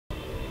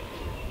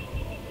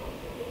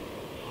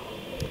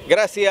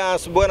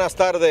Gracias, buenas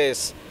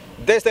tardes.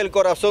 Desde el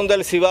corazón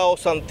del Cibao,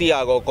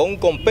 Santiago, con un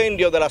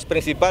compendio de las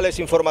principales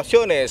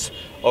informaciones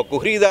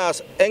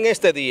ocurridas en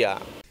este día.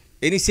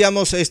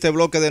 Iniciamos este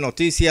bloque de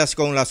noticias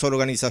con las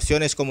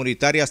organizaciones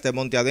comunitarias de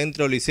Monte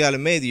Adentro, Licey al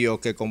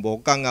Medio, que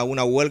convocan a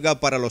una huelga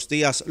para los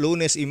días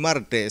lunes y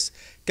martes,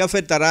 que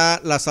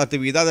afectará las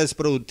actividades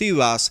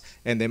productivas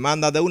en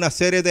demanda de una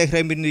serie de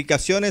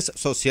reivindicaciones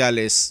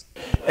sociales.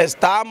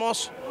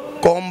 Estamos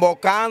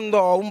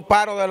convocando un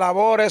paro de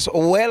labores,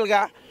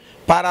 huelga,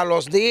 para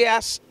los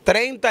días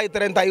 30 y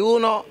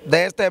 31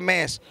 de este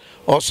mes,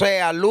 o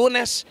sea,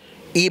 lunes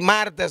y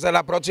martes de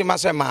la próxima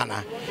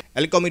semana.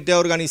 El comité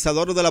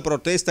organizador de la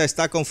protesta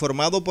está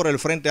conformado por el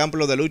Frente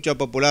Amplio de Lucha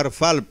Popular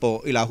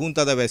Falpo y la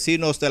Junta de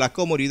Vecinos de la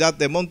comunidad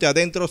de Monte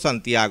Adentro,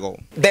 Santiago.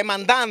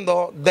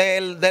 Demandando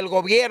del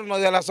gobierno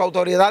y de las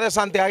autoridades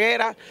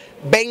santiagueras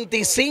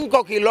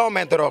 25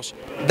 kilómetros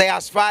de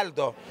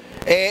asfalto.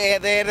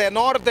 Desde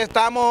norte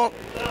estamos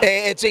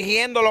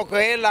exigiendo lo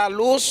que es la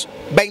luz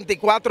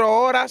 24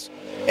 horas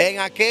en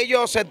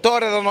aquellos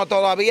sectores donde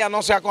todavía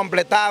no se ha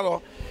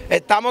completado.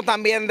 Estamos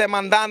también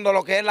demandando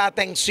lo que es la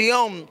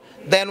atención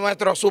de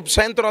nuestro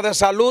subcentro de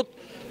salud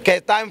que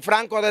está en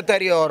franco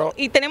deterioro.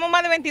 Y tenemos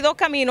más de 22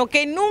 caminos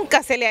que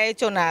nunca se le ha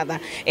hecho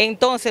nada.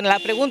 Entonces la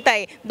pregunta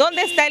es,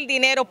 ¿dónde está el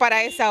dinero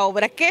para esa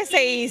obra? ¿Qué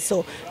se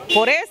hizo?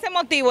 Por ese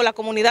motivo la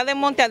comunidad de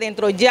Monte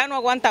Adentro ya no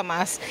aguanta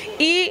más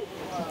y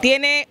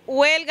tiene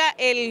huelga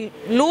el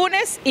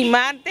lunes y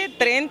martes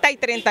 30 y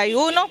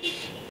 31.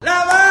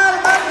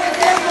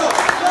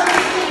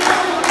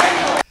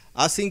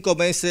 A 5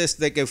 meses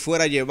de que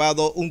fuera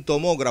llevado un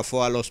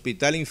tomógrafo al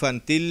Hospital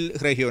Infantil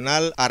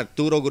Regional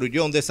Arturo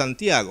Grullón de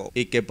Santiago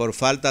y que por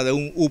falta de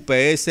un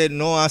UPS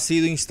no ha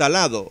sido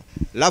instalado,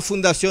 la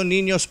Fundación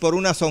Niños por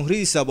una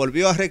Sonrisa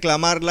volvió a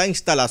reclamar la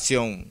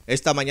instalación.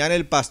 Esta mañana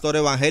el pastor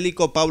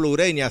evangélico Pablo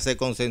Ureña se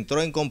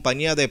concentró en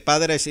compañía de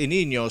padres y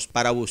niños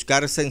para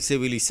buscar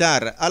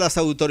sensibilizar a las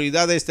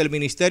autoridades del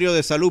Ministerio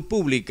de Salud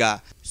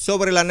Pública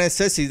sobre la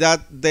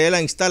necesidad de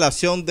la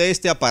instalación de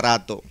este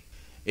aparato.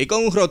 Y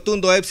con un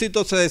rotundo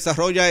éxito se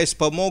desarrolla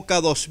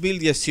Expomoca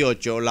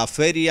 2018, la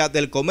feria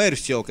del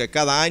comercio que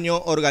cada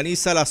año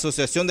organiza la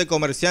Asociación de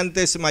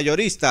Comerciantes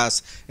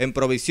Mayoristas en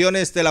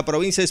Provisiones de la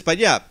provincia de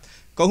Espaillat,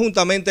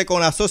 conjuntamente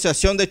con la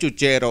Asociación de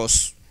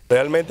Chucheros.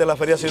 Realmente la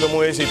feria ha sido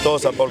muy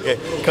exitosa porque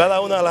cada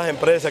una de las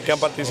empresas que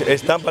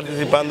están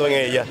participando en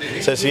ella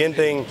se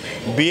sienten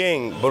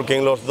bien porque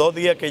en los 2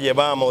 días que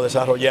llevamos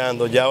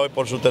desarrollando, ya hoy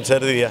por su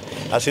 3er día,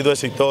 ha sido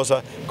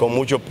exitosa, con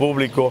mucho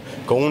público,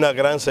 con una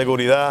gran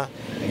seguridad.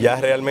 Ya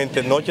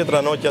realmente noche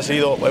tras noche ha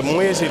sido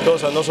muy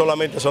exitosa, no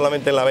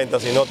solamente en la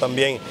venta, sino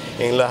también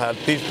en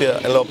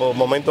los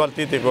momentos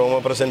artísticos que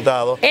hemos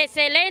presentado.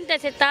 Excelente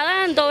se está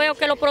dando, veo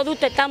que los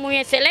productos están muy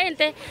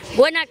excelentes,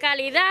 buena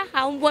calidad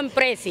a un buen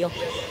precio.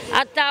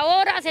 Hasta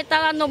ahora se está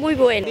dando muy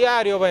bueno.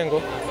 Diario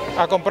vengo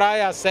a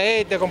comprar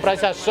aceite, comprar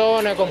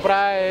sazones,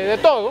 comprar de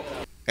todo.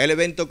 El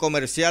evento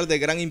comercial de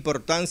gran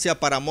importancia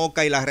para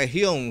Moca y la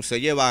región se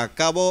lleva a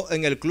cabo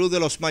en el Club de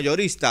los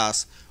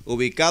Mayoristas,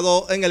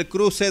 ubicado en el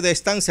cruce de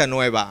Estancia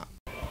Nueva.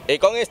 Y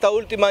con esta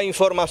última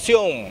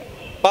información,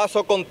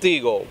 paso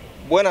contigo.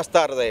 Buenas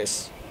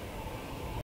tardes.